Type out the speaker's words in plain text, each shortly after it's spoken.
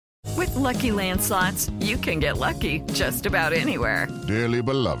With Lucky Land Slots, you can get lucky just about anywhere. Dearly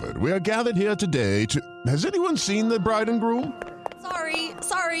beloved, we are gathered here today to... Has anyone seen the bride and groom?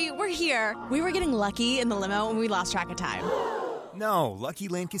 Sorry, we're here. We were getting lucky in the limo and we lost track of time. No, Lucky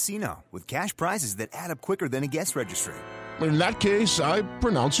Land Casino, with cash prizes that add up quicker than a guest registry. In that case, I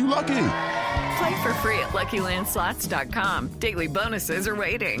pronounce you lucky. Play for free at LuckyLandSlots.com. Daily bonuses are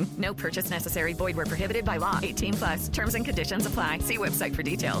waiting. No purchase necessary. Void where prohibited by law. 18+. Terms and conditions apply. See website for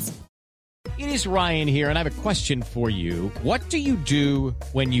details. It is Ryan here, and I have a question for you. What do you do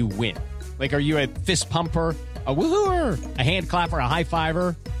when you win? Like, are you a fist pumper, a woohooer, a hand clapper, a high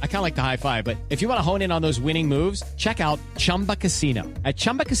fiver? I kind of like the high five, but if you want to hone in on those winning moves, check out Chumba Casino. At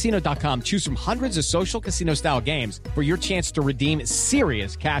ChumbaCasino.com, choose from hundreds of social casino-style games for your chance to redeem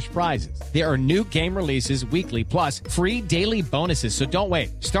serious cash prizes. There are new game releases weekly, plus free daily bonuses, so don't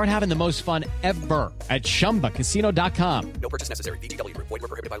wait. Start having the most fun ever at ChumbaCasino.com. No purchase necessary. VGW. Void where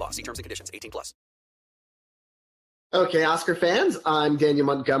prohibited by law. See terms and conditions. 18+. Okay, Oscar fans, I'm Daniel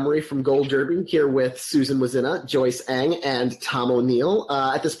Montgomery from Gold Derby here with Susan Wozina, Joyce Eng, and Tom O'Neill.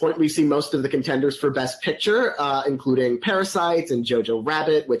 At this point, we've seen most of the contenders for Best Picture, including Parasite and Jojo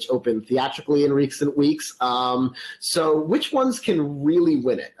Rabbit, which opened theatrically in recent weeks. So which ones can really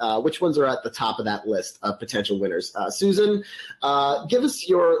win it? Which ones are at the top of that list of potential winners? Susan, give us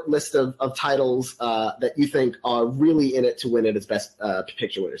your list of titles that you think are really in it to win it as Best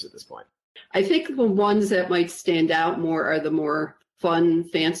Picture winners at this point. I think the ones that might stand out more are the more fun,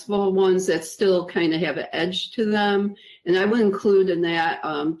 fanciful ones that still kind of have an edge to them. And I would include in that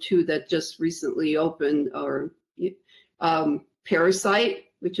two that just recently opened, or Parasite,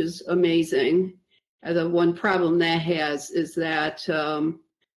 which is amazing. The one problem that has is that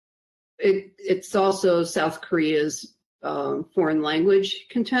it's also South Korea's foreign language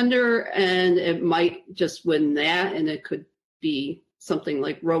contender, and it might just win that, and it could be something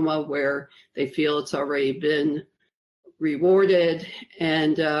like Roma, where they feel it's already been rewarded.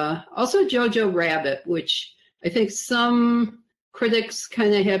 And also Jojo Rabbit, which I think some critics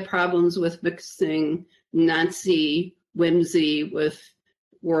kind of had problems with mixing Nazi whimsy with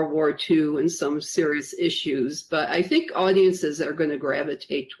World War II and some serious issues. But I think audiences are going to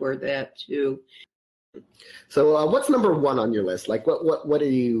gravitate toward that too. So what's number one on your list? Like what are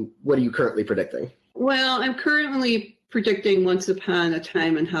you currently predicting? Well, I'm currently predicting Once Upon a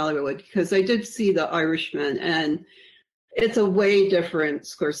Time in Hollywood, because I did see The Irishman, and it's a way different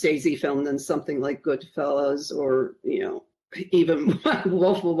Scorsese film than something like Goodfellas or, even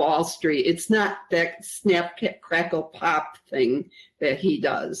Wolf of Wall Street. It's not that snap, crackle, pop thing that he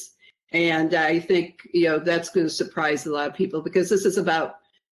does. And I think, that's going to surprise a lot of people, because this is about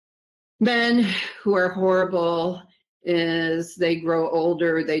men who are horrible. As they grow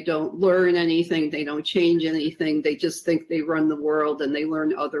older, they don't learn anything, they don't change anything, they just think they run the world, and they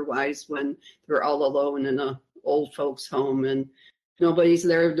learn otherwise when they're all alone in a old folks home and nobody's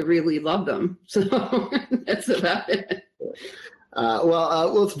there to really love them. So that's about it.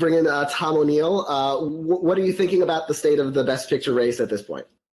 Let's bring in Tom O'Neill. What are you thinking about the state of the Best Picture race at this point?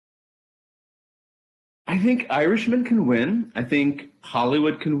 I think Irishman can win. I think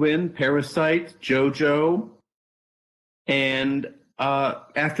Hollywood can win. Parasite, Jojo. And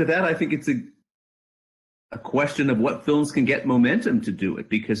after that, I think it's a question of what films can get momentum to do it,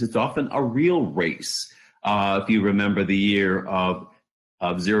 because it's often a real race. If you remember the year of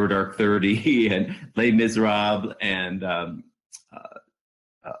Zero Dark 30 and Les Miserables and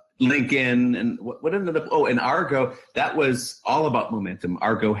Lincoln and what ended up, and Argo, that was all about momentum.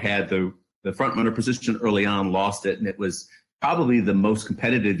 Argo had the front runner position early on, lost it, and it was probably the most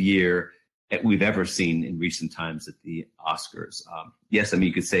competitive year that we've ever seen in recent times at the Oscars. Yes, I mean,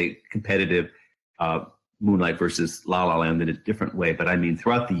 you could say competitive Moonlight versus La La Land in a different way, but I mean,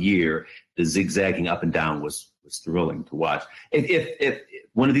 throughout the year, the zigzagging up and down was thrilling to watch. If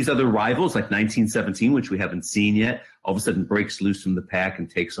one of these other rivals, like 1917, which we haven't seen yet, all of a sudden breaks loose from the pack and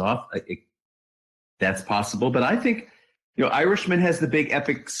takes off, that's possible. But I think, Irishman has the big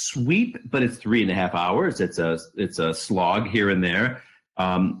epic sweep, but it's 3.5 hours. It's a slog here and there.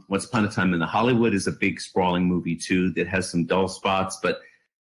 Once Upon a Time in Hollywood is a big sprawling movie too that has some dull spots, but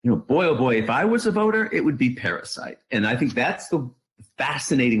boy oh boy, if I was a voter, it would be Parasite. And I think that's the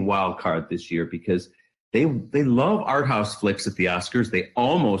fascinating wild card this year, because they love art house flicks at the Oscars. They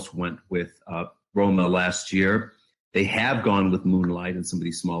almost went with Roma last year. They have gone with Moonlight and some of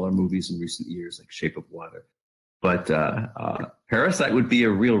these smaller movies in recent years, like Shape of Water. But Parasite would be a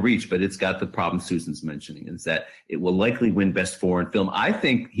real reach, but it's got the problem Susan's mentioning, is that it will likely win Best Foreign Film. I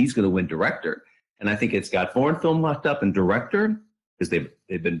think he's going to win Director, and I think it's got Foreign Film locked up and Director, because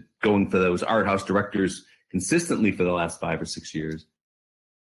they've been going for those art house directors consistently for the last 5 or 6 years.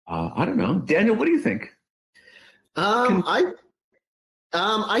 I don't know. Daniel, what do you think? I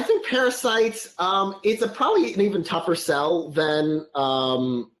think Parasite. It's probably an even tougher sell than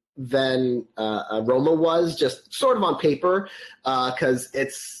Roma was, just sort of on paper, because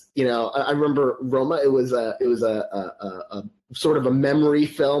it's. I remember Roma. It was a sort of a memory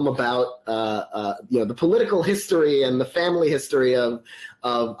film about the political history and the family history of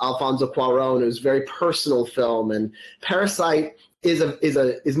Alfonso Cuarón. It was a very personal film, and Parasite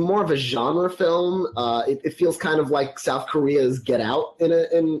is more of a genre film. It feels kind of like South Korea's Get Out in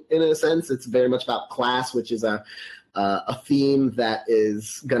a sense. It's very much about class, which is a theme that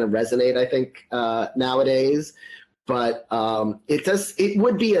is going to resonate, I think, nowadays. But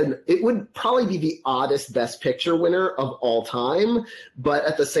it would probably be the oddest Best Picture winner of all time. But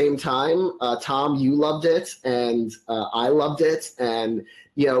at the same time, Tom, you loved it, and I loved it, and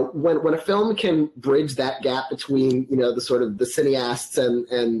when a film can bridge that gap between the sort of the cineasts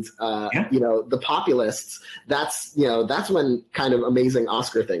and the populists, that's when kind of amazing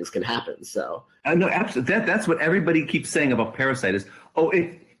Oscar things can happen. So no, absolutely, that's what everybody keeps saying about Parasite is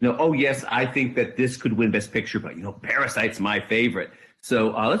yes, I think that this could win Best Picture, but Parasite's my favorite. So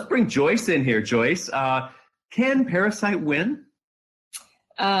let's bring Joyce in here. Joyce, can Parasite win?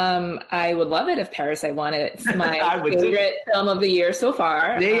 I would love it if Parasite won it. It's my favorite film of the year so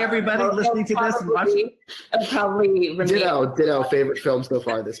far. Hey, everybody listening to this and watching. Probably ditto favorite film so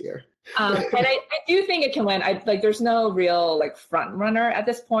far this year. And I do think it can win. There's no real front runner at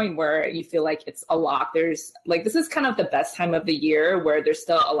this point where you feel like it's a lock. There's this is kind of the best time of the year where there's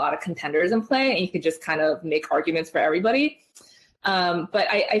still a lot of contenders in play, and you could just kind of make arguments for everybody. But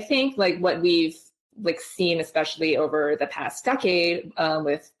I think what we've seen, especially over the past decade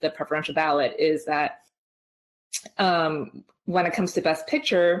with the preferential ballot, is that when it comes to Best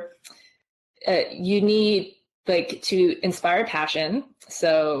Picture, you need to inspire passion.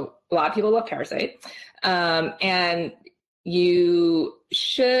 So a lot of people love Parasite, and you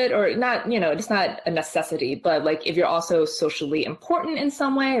should, or not, it's not a necessity, but if you're also socially important in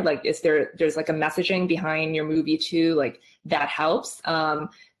some way, there's a messaging behind your movie too, that helps. And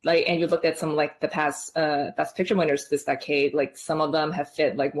you looked at some the past Best Picture winners this decade, some of them have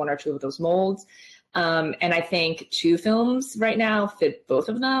fit one or two of those molds. And I think two films right now fit both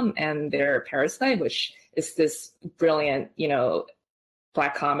of them, and they're Parasite, which is this brilliant,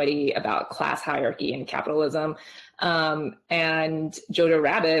 Black comedy about class hierarchy and capitalism, and Jojo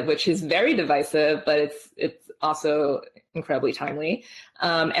Rabbit, which is very divisive, but it's also incredibly timely,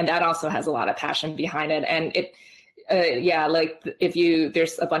 and that also has a lot of passion behind it. And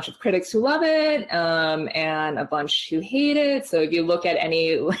there's a bunch of critics who love it, and a bunch who hate it. So if you look at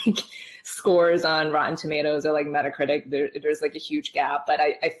any scores on Rotten Tomatoes or Metacritic, there's a huge gap. But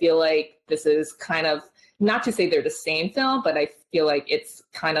I feel like this is kind of, not to say they're the same film, but I feel like it's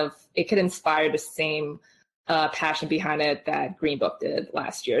kind of, it could inspire the same passion behind it that Green Book did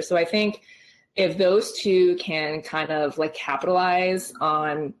last year. So I think if those two can kind of capitalize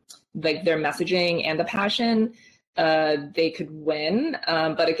on their messaging and the passion, they could win.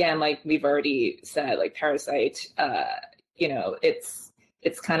 But again, we've already said, Parasite,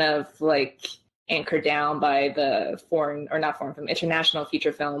 it's kind of anchored down by the International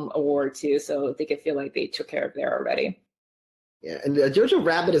Feature Film Award too. So they could feel like they took care of there already. Yeah, and Jojo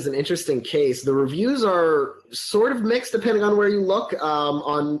Rabbit is an interesting case. The reviews are sort of mixed depending on where you look.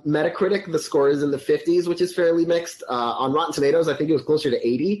 On Metacritic, the score is in the 50s, which is fairly mixed. On Rotten Tomatoes, I think it was closer to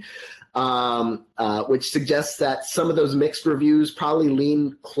 80. Which suggests that some of those mixed reviews probably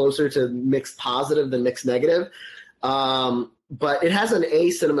lean closer to mixed positive than mixed negative. But it has an A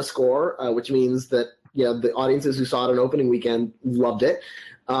cinema score, which means that the audiences who saw it on opening weekend loved it,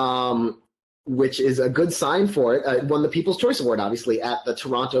 which is a good sign for it. It won the People's Choice Award, obviously, at the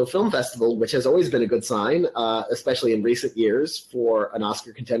Toronto Film Festival, which has always been a good sign, especially in recent years for an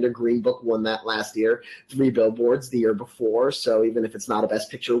Oscar contender. Green Book won that last year, 3 Billboards the year before. So even if it's not a Best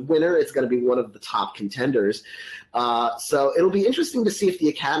Picture winner, it's going to be one of the top contenders. So it'll be interesting to see if the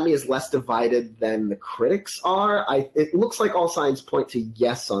Academy is less divided than the critics are. It looks like all signs point to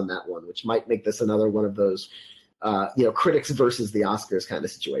yes on that one, which might make this another one of those, critics versus the Oscars kind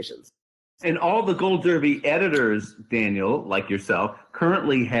of situations. And all the Gold Derby editors, Daniel, like yourself,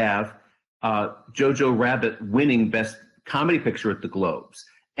 currently have Jojo Rabbit winning Best Comedy Picture at the Globes.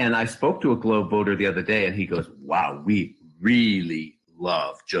 And I spoke to a Globe voter the other day, and he goes, wow, we really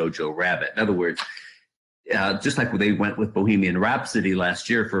love Jojo Rabbit. In other words, just like they went with Bohemian Rhapsody last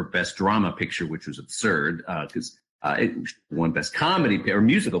year for Best Drama Picture, which was absurd because it won Best Comedy or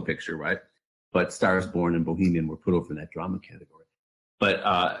Musical Picture, right? But Stars Born and Bohemian were put over in that drama category.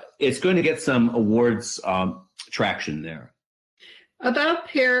 But it's going to get some awards traction there. About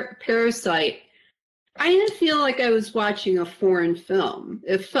Parasite, I didn't feel like I was watching a foreign film.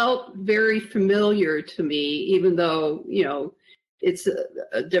 It felt very familiar to me, even though, it's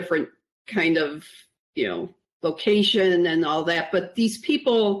a different kind of, location and all that. But these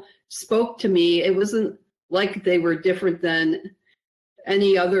people spoke to me. It wasn't like they were different than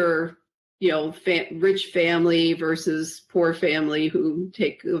any other, rich family versus poor family who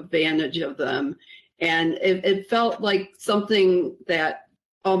take advantage of them. And it felt like something that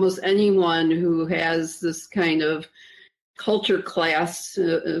almost anyone who has this kind of culture class,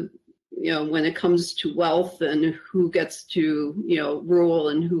 when it comes to wealth and who gets to, rule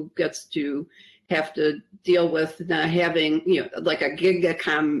and who gets to have to deal with not having, like a gig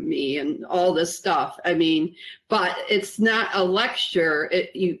economy and all this stuff. I mean, but it's not a lecture.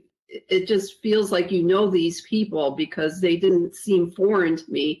 It just feels like these people because they didn't seem foreign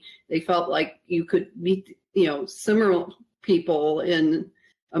to me. They felt like you could meet, similar people in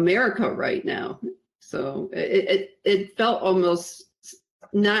America right now. So it felt almost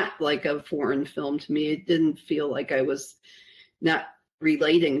not like a foreign film to me. It didn't feel like I was not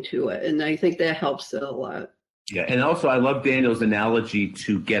relating to it. And I think that helps it a lot. Yeah, and also I love Daniel's analogy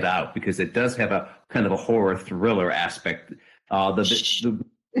to Get Out because it does have a kind of a horror thriller aspect. One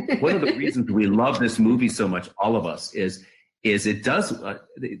of the reasons we love this movie so much, all of us, is it does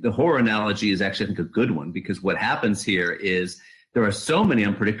the horror analogy is actually, I think, a good one because what happens here is there are so many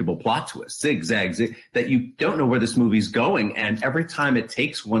unpredictable plot twists, zigzags, that you don't know where this movie's going, and every time it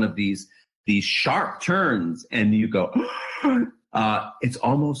takes one of these sharp turns, and you go, it's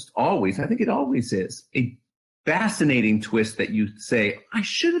almost always, I think it always is, a fascinating twist that you say, I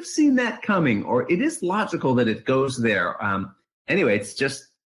should have seen that coming, or it is logical that it goes there. Anyway,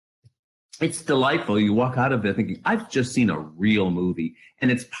 it's delightful. You walk out of it thinking, I've just seen a real movie. And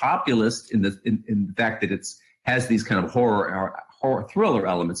it's populist in the fact that has these kind of horror thriller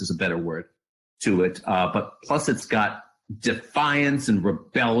elements is a better word to it. But plus it's got defiance and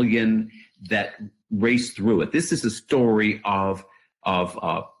rebellion that race through it. This is a story of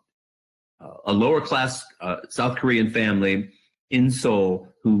a lower class South Korean family in Seoul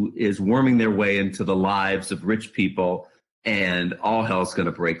who is worming their way into the lives of rich people, and all hell's going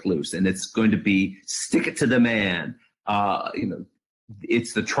to break loose. And it's going to be stick it to the man.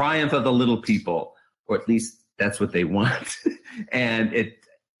 It's the triumph of the little people, or at least that's what they want. And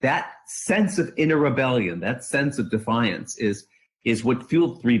that sense of inner rebellion, that sense of defiance is what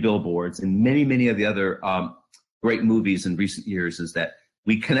fueled Three Billboards and many, many of the other great movies in recent years, is that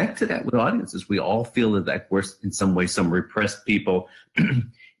we connect to that with audiences. We all feel that we're in some way some repressed people,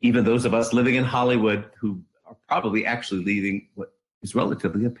 even those of us living in Hollywood who are probably actually leading what is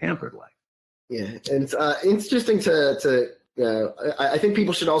relatively a pampered life. Yeah, and it's interesting I think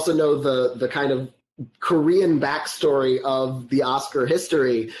people should also know the kind of Korean backstory of the Oscar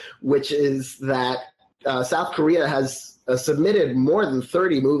history, which is that South Korea has submitted more than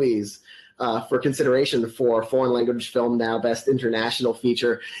 30 movies for consideration for foreign language film, now Best International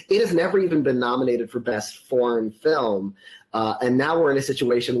Feature. It has never even been nominated for Best Foreign Film. And now we're in a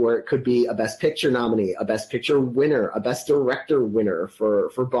situation where it could be a Best Picture nominee, a Best Picture winner, a Best Director winner for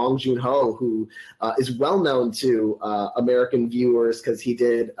Bong Joon-ho, who is well known to American viewers because he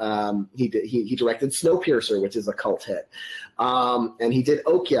directed Snowpiercer, which is a cult hit, and he did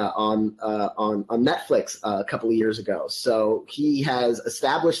Okja on Netflix a couple of years ago. So he has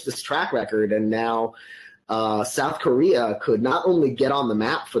established this track record, and now South Korea could not only get on the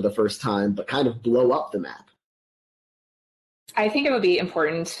map for the first time, but kind of blow up the map. I think it would be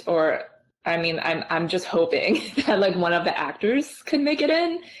important, I'm just hoping that like one of the actors could make it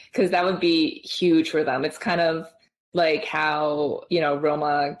in, because that would be huge for them. It's kind of like how,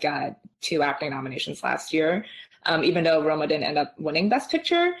 Roma got 2 acting nominations last year, even though Roma didn't end up winning Best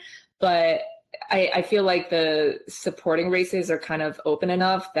Picture. But I feel like the supporting races are kind of open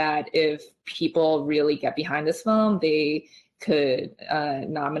enough that if people really get behind this film, they could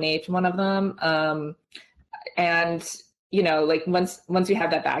nominate one of them. And like once we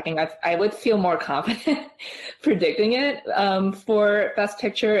have that backing, I would feel more confident predicting it for Best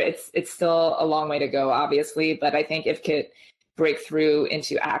Picture. It's still a long way to go, obviously, but I think if it could break through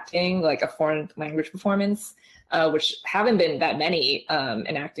into acting, like a foreign language performance, which haven't been that many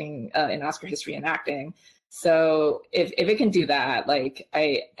in acting in Oscar history in acting. So if it can do that,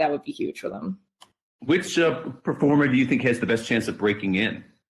 that would be huge for them. Which performer do you think has the best chance of breaking in,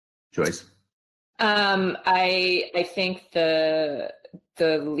 Joyce? I think the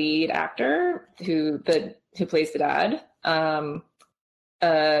lead actor who plays the dad,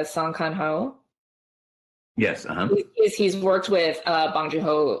 Song Kang-ho. Yes, He's worked with Bong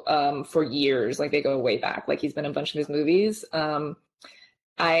Joon-ho for years. Like they go way back. Like he's been in a bunch of his movies.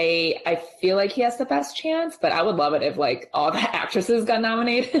 I feel like he has the best chance, but I would love it if like all the actresses got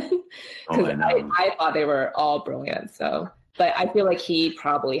nominated because I thought they were all brilliant. So, but I feel like he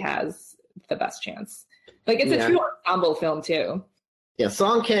probably has the best chance. Like it's a true ensemble film too. Yeah,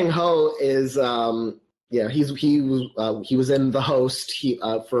 Song Kang-ho is he was in The Host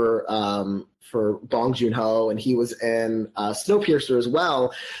for Bong Joon-ho, and he was in Snowpiercer as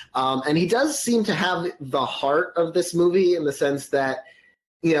well. And he does seem to have the heart of this movie in the sense that,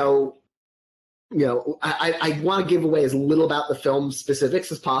 I want to give away as little about the film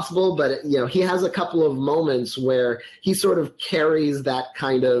specifics as possible, but he has a couple of moments where he sort of carries that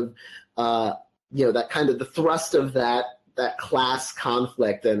kind of the thrust of that class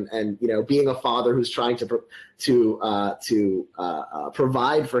conflict and being a father who's trying to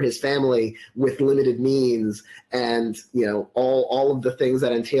provide for his family with limited means, and all of the things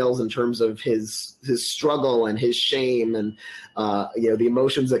that entails in terms of his struggle and his shame and the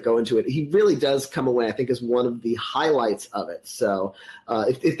emotions that go into it. He really does come away, I think, as one of the highlights of it. So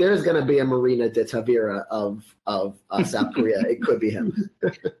if there's going to be a Marina de Tavira of South Korea, it could be him.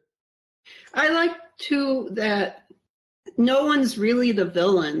 I like too that no one's really the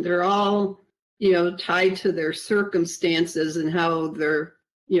villain. They're all, tied to their circumstances and how they're,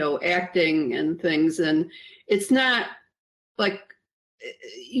 acting and things. And it's not like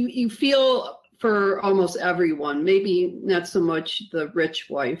you feel for almost everyone, maybe not so much the rich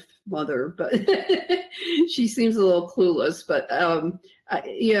wife mother, but she seems a little clueless. But,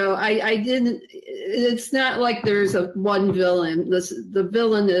 I didn't, it's not like there's a one villain. The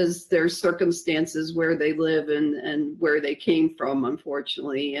villain is their circumstances, where they live and where they came from,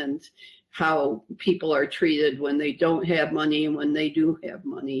 unfortunately, and how people are treated when they don't have money and when they do have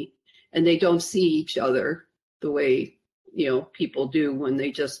money, and they don't see each other the way people do when they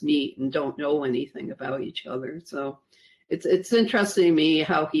just meet and don't know anything about each other. So it's interesting to me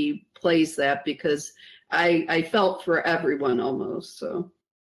how he plays that, because I felt for everyone almost. So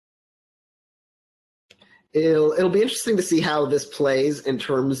it'll be interesting to see how this plays in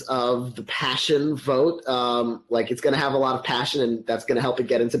terms of the passion vote. It's going to have a lot of passion, and that's going to help it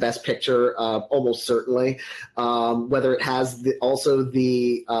get into Best Picture, almost certainly. Whether it has also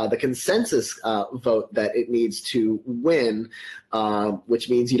the consensus vote that it needs to win, which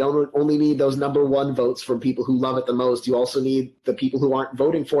means you don't only need those number one votes from people who love it the most. You also need the people who aren't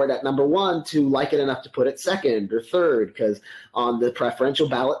voting for it at number one to like it enough to put it second or third, because on the preferential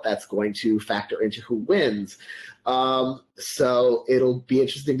ballot, that's going to factor into who wins. So it'll be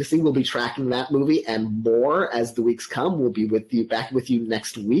interesting to see. We'll be tracking that movie and more as the weeks come. We'll be back with you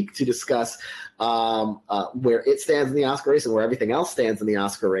next week to discuss where it stands in the Oscar race and where everything else stands in the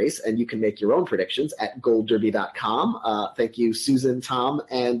Oscar race. And you can make your own predictions at goldderby.com. Thank you, Susan, Tom,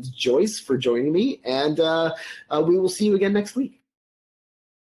 and Joyce for joining me. And we will see you again next week.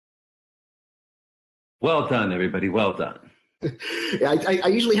 Well done, everybody. Well done. I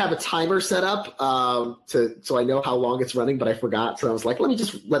usually have a timer set up so I know how long it's running, but I forgot. So I was like, let me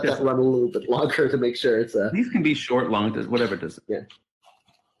just let that run a little bit longer to make sure it's These can be short, long, whatever it does. Yeah.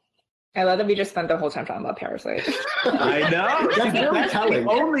 I love that we just spent the whole time talking about Parasite. I know. That's very telling.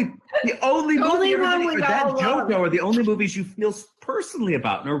 The only movie with that joke, though, are the only movies you feel personally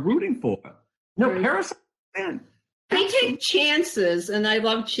about and are rooting for. No, Parasite, man. They take chances, and I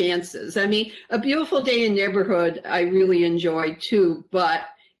love chances. I mean, A Beautiful Day in Neighborhood, I really enjoyed too, but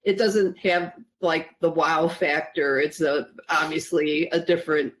it doesn't have like the wow factor. It's obviously a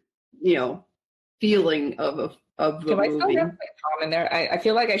different, feeling of the Can movie. I still get Tom in there? I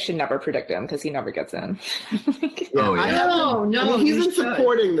feel like I should never predict him because he never gets in. I know. No, he's in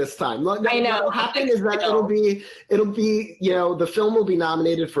supporting this time. I know. What will happen is that it'll be, the film will be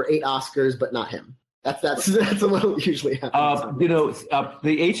nominated for 8 Oscars, but not him. That's what usually happens. The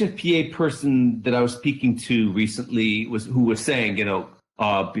HFPA person that I was speaking to recently who was saying,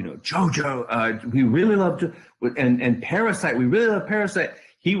 JoJo, we really love and Parasite, we really love Parasite.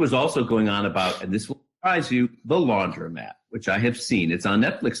 He was also going on about, and this will surprise you, The Laundromat, which I have seen. It's on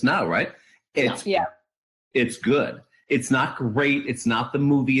Netflix now, right? It's good. It's not great. It's not the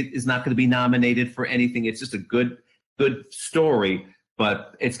movie. It is not going to be nominated for anything. It's just a good story.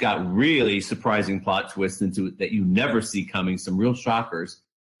 But it's got really surprising plot twists into it that you never see coming, some real shockers.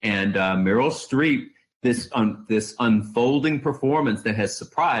 And Meryl Streep, this unfolding performance that has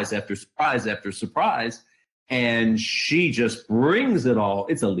surprise after surprise after surprise, and she just brings it all.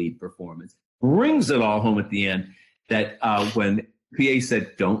 It's a lead performance. Brings it all home at the end. That when PA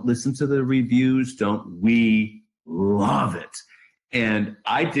said, don't listen to the reviews, we love it. And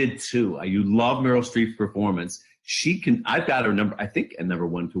I did too. You love Meryl Streep's performance. I've got her number, I think, at number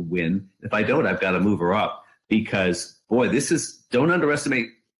 1 to win. If I don't, I've got to move her up because, boy, don't underestimate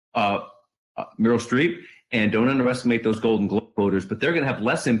Meryl Streep, and don't underestimate those Golden Globe voters, but they're going to have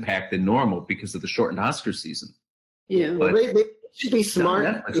less impact than normal because of the shortened Oscar season. Yeah. But they should be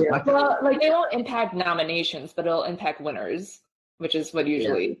smart. Well, like they won't impact nominations, but it'll impact winners, which is what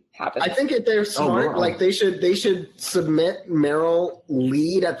usually happens. I think if they're smart, like they should submit Meryl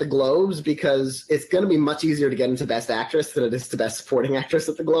lead at the Globes, because it's going to be much easier to get into Best Actress than it is to Best Supporting Actress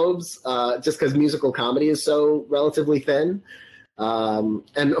at the Globes, just because musical comedy is so relatively thin.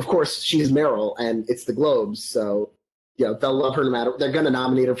 And of course, she's Meryl, and it's the Globes, so they'll love her no matter. They're going to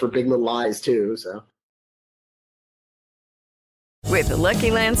nominate her for Big Little Lies too. So. With the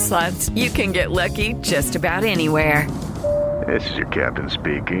Lucky Land Slots, you can get lucky just about anywhere. This is your captain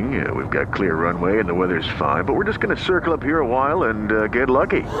speaking. We've got clear runway and the weather's fine, but we're just going to circle up here a while and get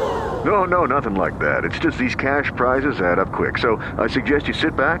lucky. No, nothing like that. It's just these cash prizes add up quick. So I suggest you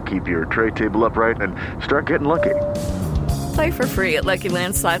sit back, keep your tray table upright, and start getting lucky. Play for free at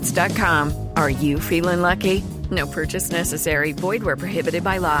LuckyLandSlots.com. Are you feeling lucky? No purchase necessary. Void where prohibited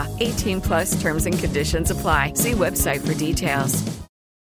by law. 18+ terms and conditions apply. See website for details.